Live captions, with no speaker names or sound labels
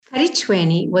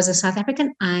Kaditshwene was a South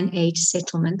African Iron Age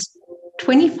settlement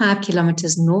 25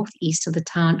 kilometers northeast of the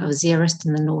town of Zeerust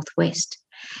in the northwest.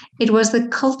 It was the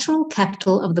cultural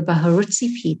capital of the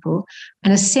Bahurutsi people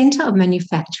and a center of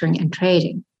manufacturing and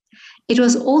trading. It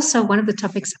was also one of the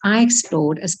topics I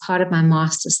explored as part of my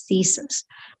master's thesis.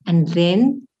 And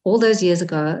then, all those years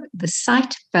ago, the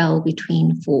site fell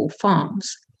between four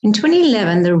farms. In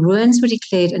 2011, the ruins were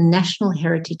declared a national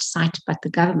heritage site by the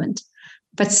government.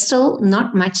 But still,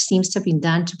 not much seems to have been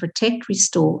done to protect,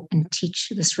 restore, and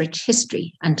teach this rich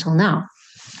history until now.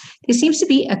 There seems to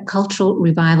be a cultural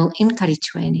revival in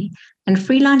Kaditshwene, and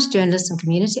freelance journalist and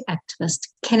community activist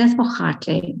Kenneth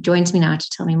Mokgatlhe joins me now to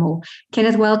tell me more.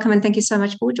 Kenneth, welcome, and thank you so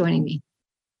much for joining me.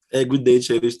 A good day,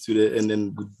 Cherish, and then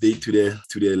good day to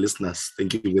the listeners.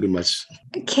 Thank you very much.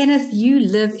 Kenneth, you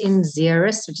live in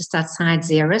Zeerust, or just outside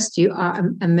Zeerust. You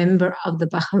are a member of the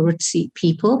Bahurutsi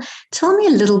people. Tell me a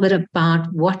little bit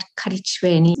about what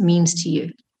Kaditshwene means to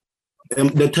you.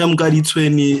 The term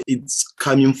Kaditshwene, it's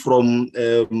coming from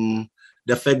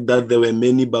the fact that there were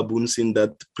many baboons in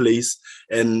that place,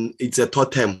 and it's a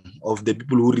totem of the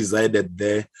people who resided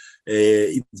there.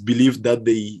 It's believed that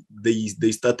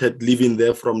they started living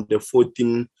there from the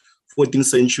 14th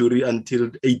century until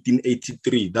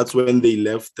 1883. That's when they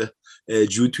left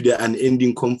due to the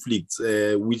unending conflicts,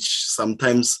 which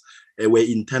sometimes were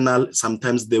internal,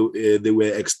 sometimes they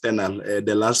were external.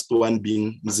 The last one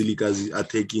being Mzilikazi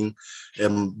attacking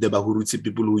the Bahurutsi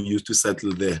people who used to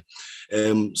settle there.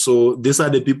 So these are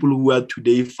the people who are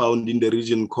today found in the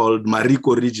region called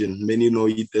Mariko region. Many know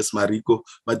it as Mariko,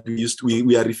 but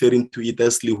we are referring to it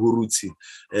as Lihurutsi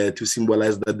to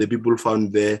symbolize that the people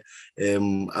found there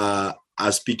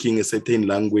are speaking a certain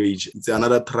language. It's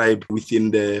another tribe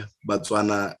within the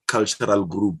Botswana cultural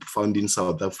group found in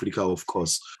South Africa, of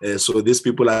course. So these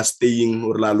people are staying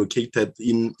or are located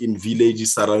in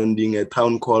villages surrounding a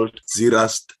town called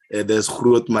Zeerust. There's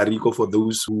Groot Mariko for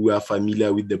those who are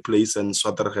familiar with the place, and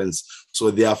Swaterhans. So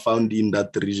they are found in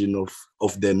that region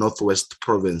of the Northwest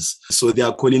province. So they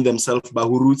are calling themselves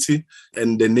Bahurutsi,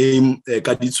 and the name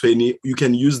Kaditshwene, you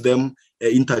can use them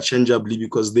interchangeably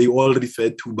because they all refer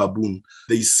to baboon.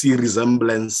 They see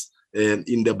resemblance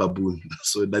in the baboon.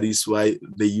 So that is why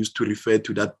they used to refer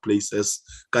to that place as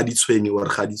Kaditshwene or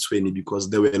Kaditshwene, because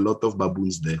there were a lot of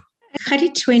baboons there.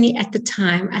 Kaditshwene at the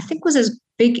time, I think, was as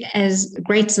big as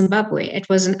Great Zimbabwe. It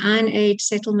was an Iron Age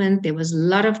settlement. There was a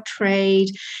lot of trade.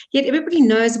 Yet everybody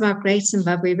knows about Great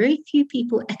Zimbabwe. Very few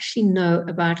people actually know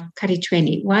about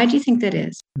Kaditshwene. Why do you think that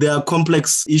is? There are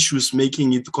complex issues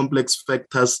complex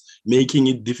factors making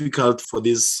it difficult for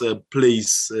this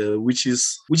place, which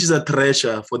is a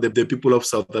treasure for the people of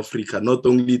South Africa, not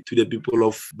only to the people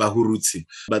of Bahurutsi,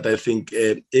 but I think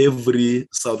every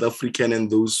South African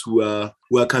and those who are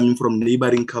coming from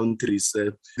neighboring countries,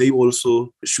 they also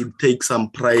should take some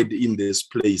pride in this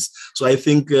place. So I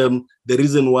think the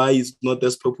reason why it's not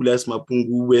as popular as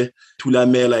Mapungubwe,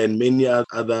 Thulamela, and many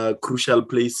other crucial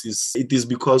places, it is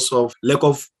because of lack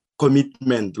of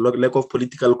commitment, lack of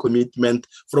political commitment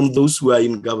from those who are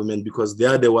in government, because they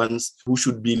are the ones who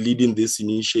should be leading these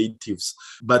initiatives.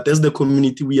 But as the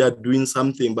community, we are doing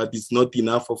something, but it's not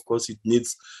enough. Of course, it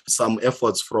needs some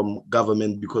efforts from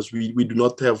government because we do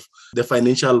not have the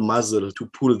financial muscle to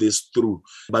pull this through.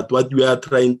 But what we are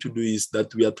trying to do is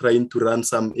that we are trying to run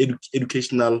some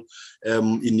educational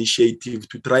initiative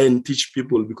to try and teach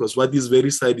people, because what is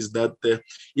very sad is that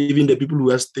even the people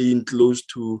who are staying close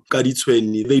to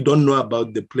Kaditshwene, they don't know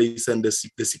about the place and the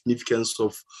significance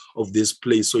of this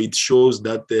place. So it shows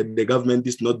that the government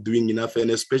is not doing enough,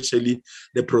 and especially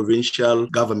the provincial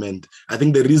government. I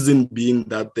think the reason being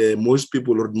that most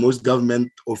people or most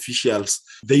government officials,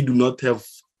 they do not have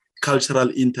cultural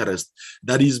interest.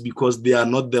 That is because they are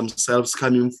not themselves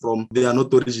they are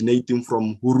not originating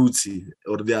from Hurutsi,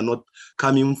 or they are not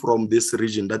coming from this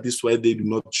region. That is why they do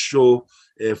not show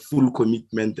a full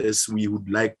commitment as we would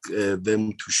like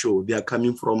them to show. They are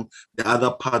coming from the other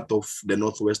part of the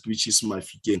Northwest, which is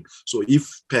Mafikeng. So if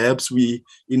perhaps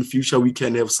in future we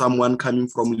can have someone coming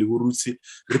from Lihurutsi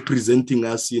representing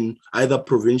us in either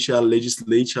provincial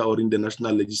legislature or in the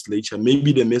national legislature,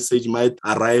 maybe the message might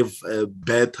arrive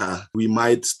better. We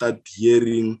might start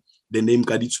hearing the name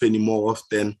Kaditshwene more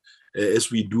often,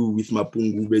 as we do with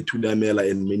Mapungubwe,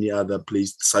 Thulamela, and many other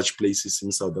such places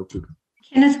in South Africa.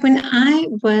 Kenneth, when I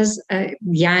was a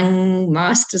young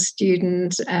master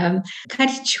student,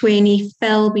 Kaditshwene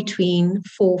fell between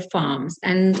four farms,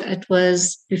 and it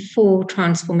was before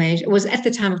transformation. It was at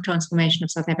the time of transformation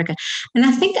of South Africa. And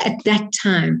I think at that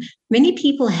time, many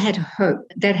people had hope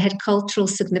that had cultural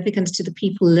significance to the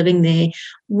people living there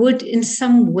would in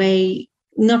some way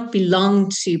not belong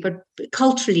to, but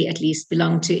culturally at least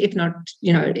belong to, if not,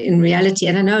 in reality.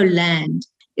 And I know land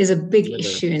is a big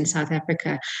issue in South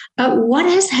Africa. What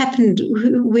has happened?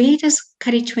 Where does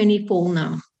Kaditshwene fall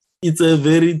now? It's a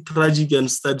very tragic and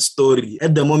sad story.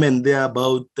 At the moment, there are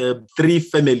about 3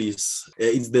 families.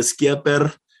 It's the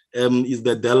Skieper, it's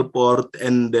the Delport,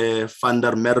 and the Van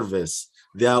der Merwes.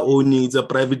 They are owning, it's a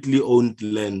privately owned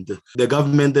land. The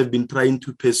government have been trying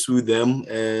to pursue them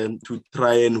to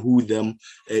try and woo them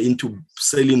into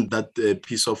selling that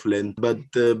piece of land. But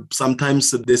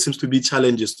sometimes there seems to be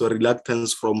challenges or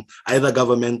reluctance from either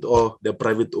government or the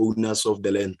private owners of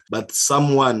the land. But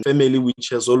family which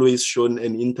has always shown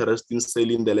an interest in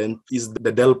selling the land is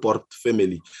the Delport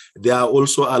family. They are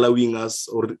also allowing us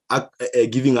or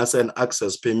giving us an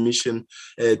access permission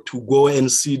to go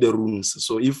and see the ruins.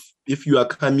 So if you are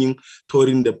coming,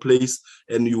 touring the place,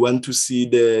 and you want to see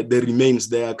the remains,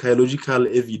 the archaeological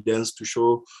evidence to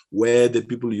show where the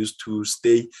people used to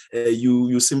stay,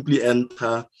 you simply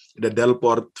enter the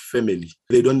Delport family.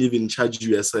 They don't even charge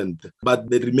you a cent. But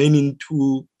the remaining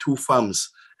two farms,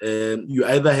 you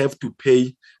either have to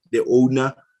pay the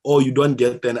owner or you don't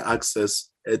get an access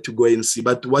to go and see.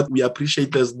 But what we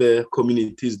appreciate as the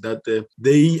community is that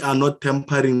they are not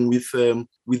tampering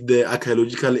with the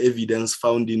archaeological evidence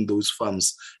found in those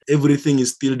farms. Everything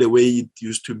is still the way it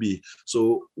used to be.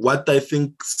 So what I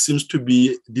think seems to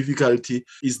be difficulty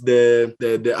is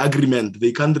the agreement.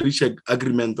 They can't reach an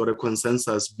agreement or a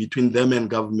consensus between them and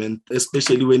government,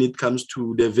 especially when it comes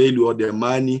to the value or the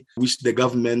money which the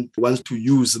government wants to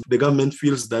use. The government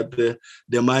feels that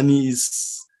the money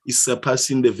is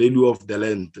surpassing the value of the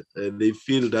land. They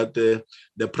feel that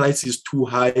the price is too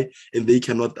high and they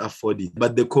cannot afford it.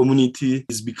 But the community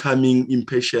is becoming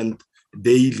impatient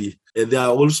daily. There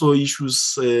are also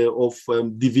issues of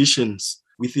divisions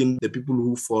within the people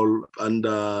who fall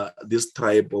under this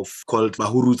tribe called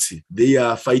Bahurutsi. They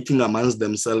are fighting amongst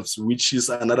themselves, which is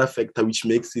another factor which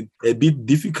makes it a bit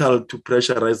difficult to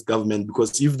pressurize government,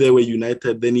 because if they were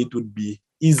united, then it would be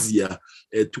easier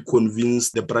to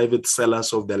convince the private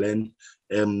sellers of the land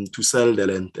to sell the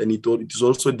land. And it is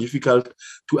also difficult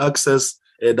to access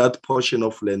that portion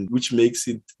of land, which makes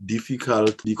it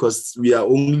difficult because we are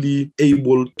only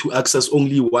able to access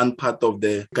only one part of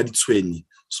the Kaditshwene.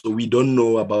 So we don't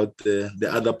know about the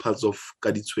other parts of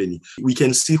Kaditshwene. We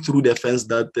can see through the fence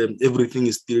that everything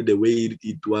is still the way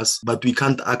it was, but we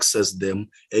can't access them.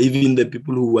 Even the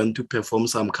people who want to perform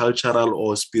some cultural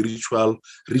or spiritual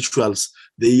rituals,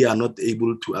 they are not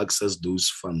able to access those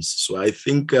farms. So I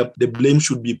think the blame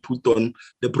should be put on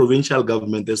the provincial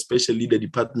government, especially the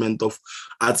Department of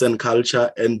Arts and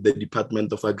Culture and the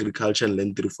Department of Agriculture and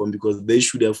Land Reform, because they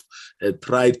should have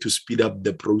tried to speed up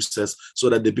the process so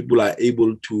that the people are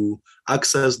able to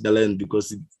access the land,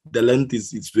 because the land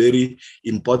is very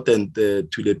important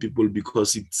to the people,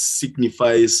 because it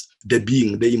signifies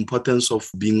the importance of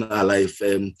being alive.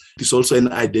 It's also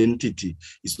an identity.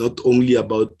 It's not only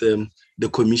about the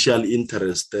commercial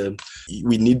interest.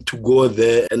 We need to go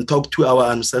there and talk to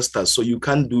our ancestors. So you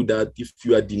can't do that if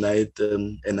you are denied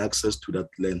an access to that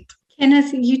land.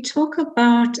 Kenneth, you talk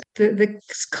about the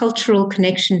cultural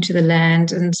connection to the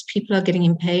land and people are getting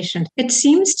impatient. It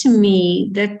seems to me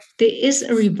that there is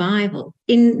a revival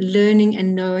in learning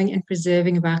and knowing and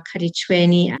preserving about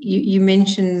Kaditshwene. You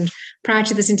mentioned prior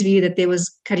to this interview that there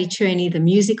was Kaditshwene, the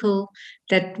musical,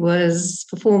 that was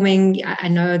performing. I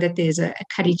know that there's a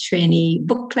Kaditshwene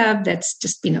book club that's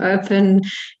just been opened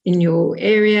in your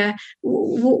area.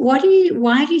 Why do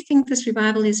you think this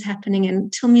revival is happening?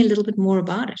 And tell me a little bit more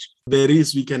about it. There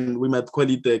is, we might call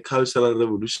it a cultural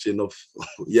revolution of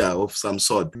some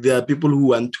sort. There are people who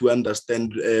want to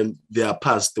understand their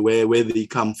past, where they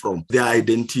come from, their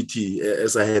identity,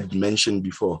 as I had mentioned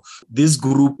before. This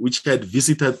group, which had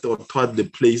visited or toured the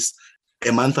place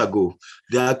a month ago,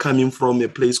 they are coming from a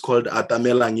place called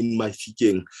Atamelang in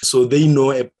Mafikeng. So they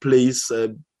know a place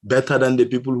better than the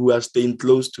people who are staying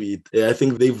close to it. I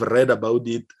think they've read about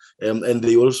it, and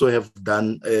they also have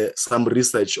done some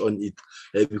research on it,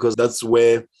 because that's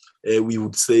where we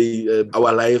would say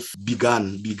our life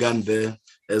began there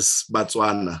as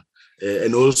Botswana.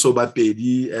 And also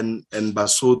Bapedi and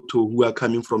Basotho, who are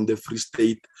coming from the Free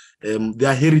State,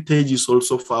 their heritage is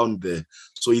also found there.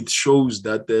 So it shows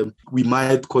that we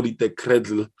might call it a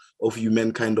cradle of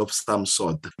humankind of some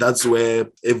sort. That's where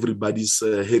everybody's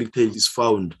heritage is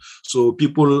found. So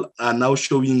people are now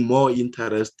showing more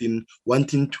interest in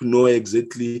wanting to know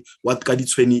exactly what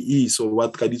Kaditshwene is or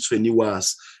what Kaditshwene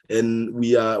was. And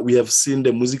we have seen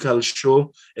the musical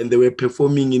show, and they were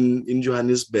performing in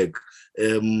Johannesburg.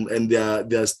 And they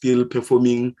are still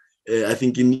performing I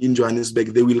think in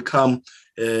Johannesburg. They will come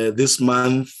this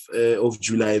month of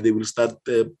July. They will start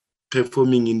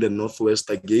performing in the Northwest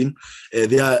again.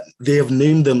 They have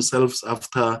named themselves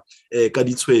after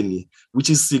Kaditshwene, which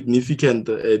is significant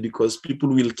because people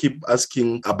will keep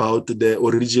asking about the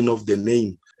origin of the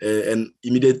name. And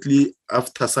immediately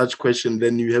after such question,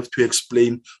 then you have to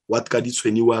explain what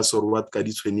Kaditshwene was or what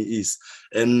Kaditshwene is.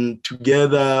 And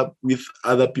together with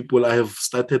other people, I have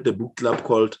started a book club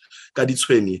called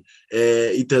Kaditshwene.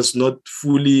 It has not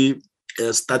fully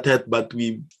started, but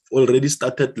we already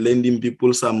started lending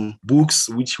people some books,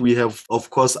 which we have, of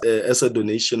course, as a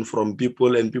donation from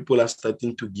people, and people are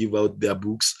starting to give out their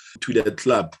books to the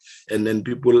club. And then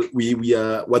people,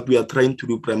 what we are trying to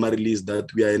do primarily is that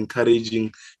we are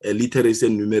encouraging literacy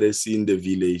and numeracy in the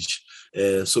village.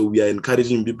 So we are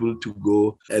encouraging people to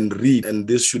go and read, and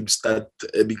this should start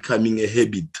becoming a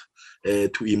habit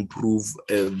to improve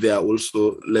their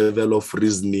also level of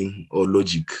reasoning or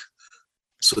logic.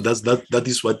 So that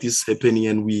is what is happening,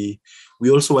 and we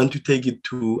also want to take it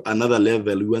to another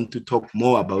level. We want to talk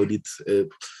more about it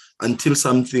until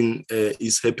something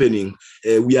is happening.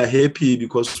 We are happy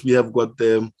because we have got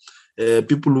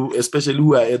people who, especially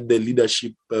who are at the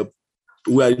leadership,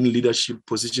 who are in leadership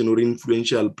position or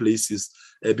influential places.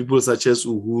 People such as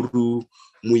Uhuru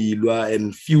Muilwa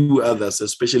and few others,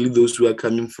 especially those who are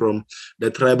coming from the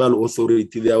tribal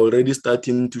authority. They are already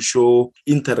starting to show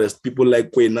interest. People like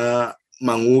Kwena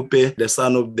Mangope, the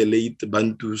son of the late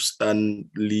Bantustan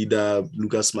leader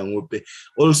Lucas Mangope,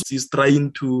 also is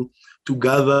trying to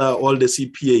gather all the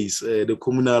CPAs, the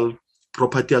communal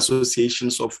property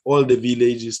associations of all the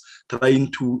villages,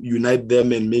 trying to unite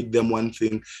them and make them one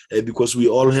thing, because we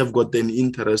all have got an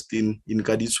interest in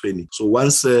Kaditshwene. So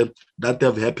once that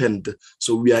have happened,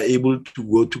 so we are able to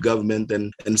go to government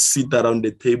and sit around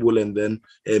the table and then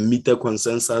meet a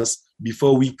consensus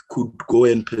before we could go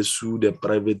and pursue the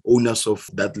private owners of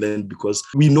that land, because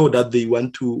we know that they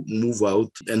want to move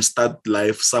out and start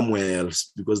life somewhere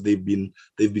else, because they've been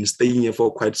staying here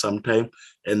for quite some time,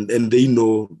 and they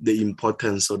know the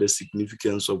importance or the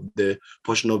significance of the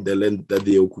portion of the land that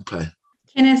they occupy.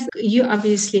 Kenneth, you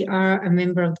obviously are a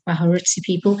member of the Bahurutsi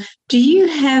people. Do you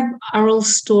have oral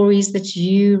stories that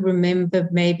you remember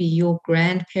maybe your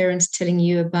grandparents telling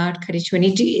you about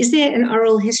Kaditshwene? Is there an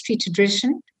oral history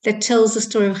tradition that tells the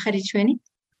story of Kaditshwene?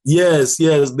 Yes,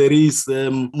 there is.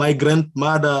 My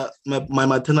grandmother, my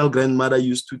maternal grandmother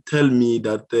used to tell me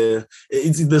that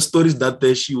it's the stories that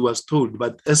she was told.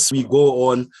 But as we go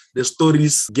on, the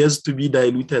stories gets to be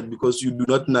diluted because you do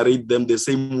not narrate them the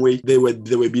same way they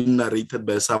were being narrated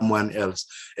by someone else.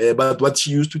 But what she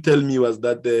used to tell me was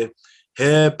that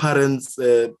her parents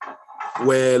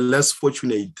were less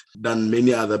fortunate than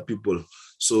many other people.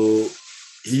 So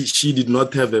she did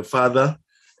not have a father.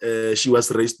 She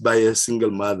was raised by a single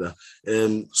mother.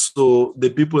 So the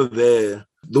people there,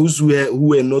 those who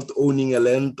were not owning a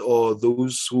land, or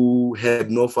those who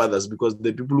had no fathers, because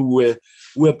the people who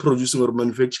were producing or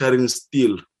manufacturing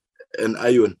steel and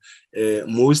iron,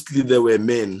 mostly they were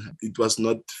men. It was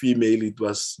not female, it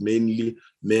was mainly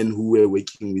men who were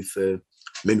working with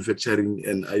manufacturing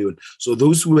and iron. So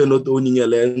those who were not owning a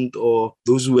land, or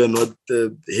those who were not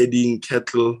heading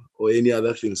cattle or any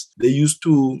other things, they used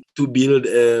to build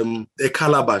a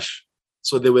calabash.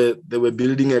 So they were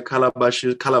building a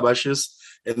calabashes,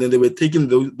 and then they were taking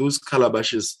those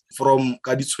calabashes from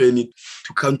Kaditshwene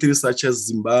to countries such as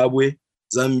Zimbabwe,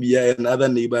 Zambia, and other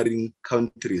neighboring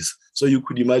countries. So you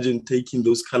could imagine taking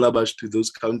those calabash to those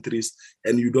countries,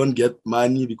 and you don't get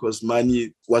money because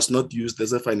money was not used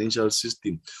as a financial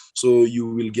system. So you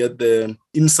will get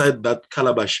inside that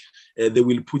calabash, they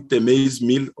will put the maize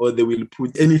meal, or they will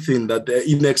put anything that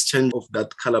in exchange of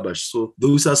that calabash. So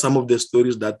those are some of the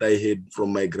stories that I heard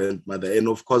from my grandmother. And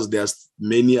of course, there's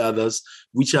many others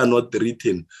which are not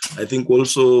written. I think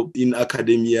also in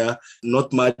academia,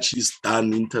 not much is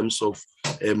done in terms of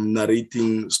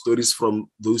narrating stories from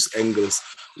those angles.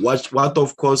 What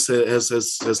of course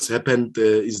has happened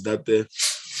is that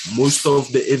most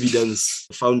of the evidence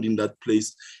found in that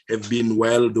place have been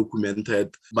well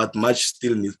documented, but much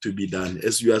still needs to be done.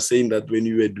 As you are saying that when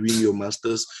you were doing your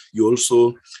master's, you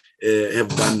also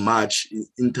have done much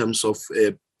in terms of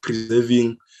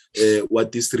preserving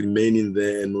what is remaining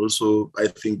there. And also, I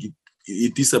think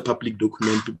it is a public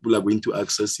document. People are going to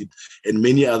access it, and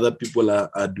many other people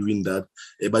are doing that.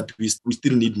 But we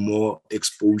still need more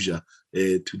exposure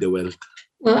to the wealth.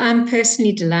 Well, I'm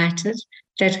personally delighted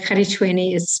that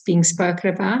Kaditshwene is being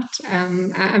spoken about.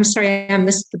 I'm sorry I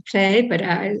missed the play, but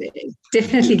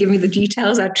definitely give me the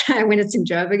details. I'll try when it's in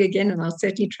Joburg again, and I'll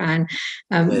certainly try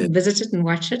and visit it and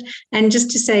watch it. And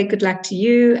just to say good luck to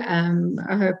you.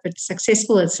 I hope it's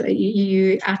successful.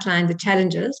 You outlined the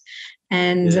challenges,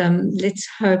 and let's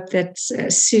hope that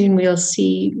soon we'll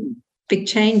see big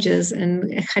changes, and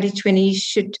Kaditshwene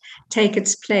should take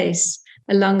its place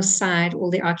alongside all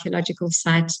the archaeological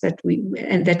sites that we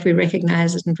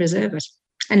recognize it and preserve it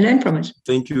and learn from it.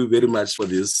 Thank you very much for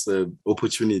this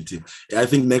opportunity. I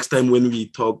think next time when we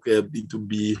talk, it will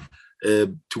be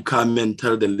to come and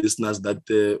tell the listeners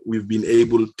that we've been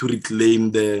able to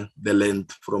reclaim the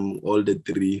land from all the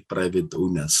 3 private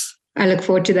owners. I look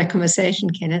forward to that conversation,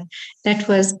 Kenneth. That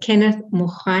was Kenneth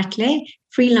Mokgatlhe,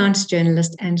 freelance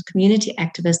journalist and community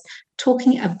activist,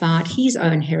 talking about his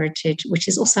own heritage, which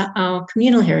is also our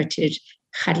communal heritage,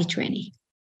 Kaditshwene.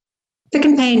 Pick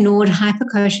n Pay Nord Hyper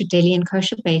Kosher Deli and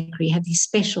Kosher Bakery have these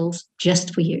specials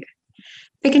just for you.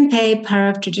 Pick n Pay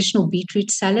Parab traditional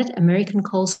beetroot salad, American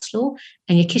coleslaw,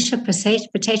 and Yakisha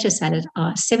potato salad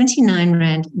are 79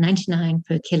 Rand 99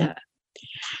 per kilo.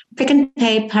 Pick n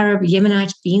Pay Parab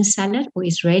Yemenite bean salad or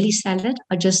Israeli salad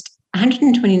are just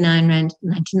 129 Rand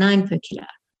 99 per kilo.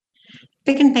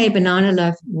 Pick n Pay banana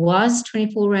loaf was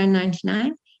 24 Rand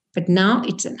 99, but now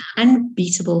it's an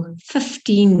unbeatable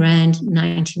 15 Rand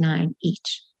 99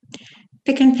 each.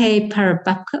 Pick n Pay Parab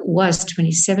babka was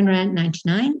 27 Rand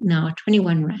 99, now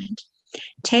 21 Rand.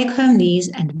 Take home these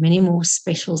and many more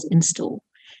specials in store.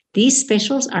 These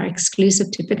specials are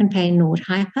exclusive to Pick n Pay Nord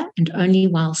Hyper and only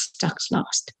while stocks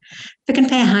last. Pick n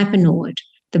Pay Hyper Nord,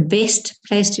 the best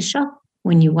place to shop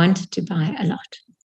when you want to buy a lot.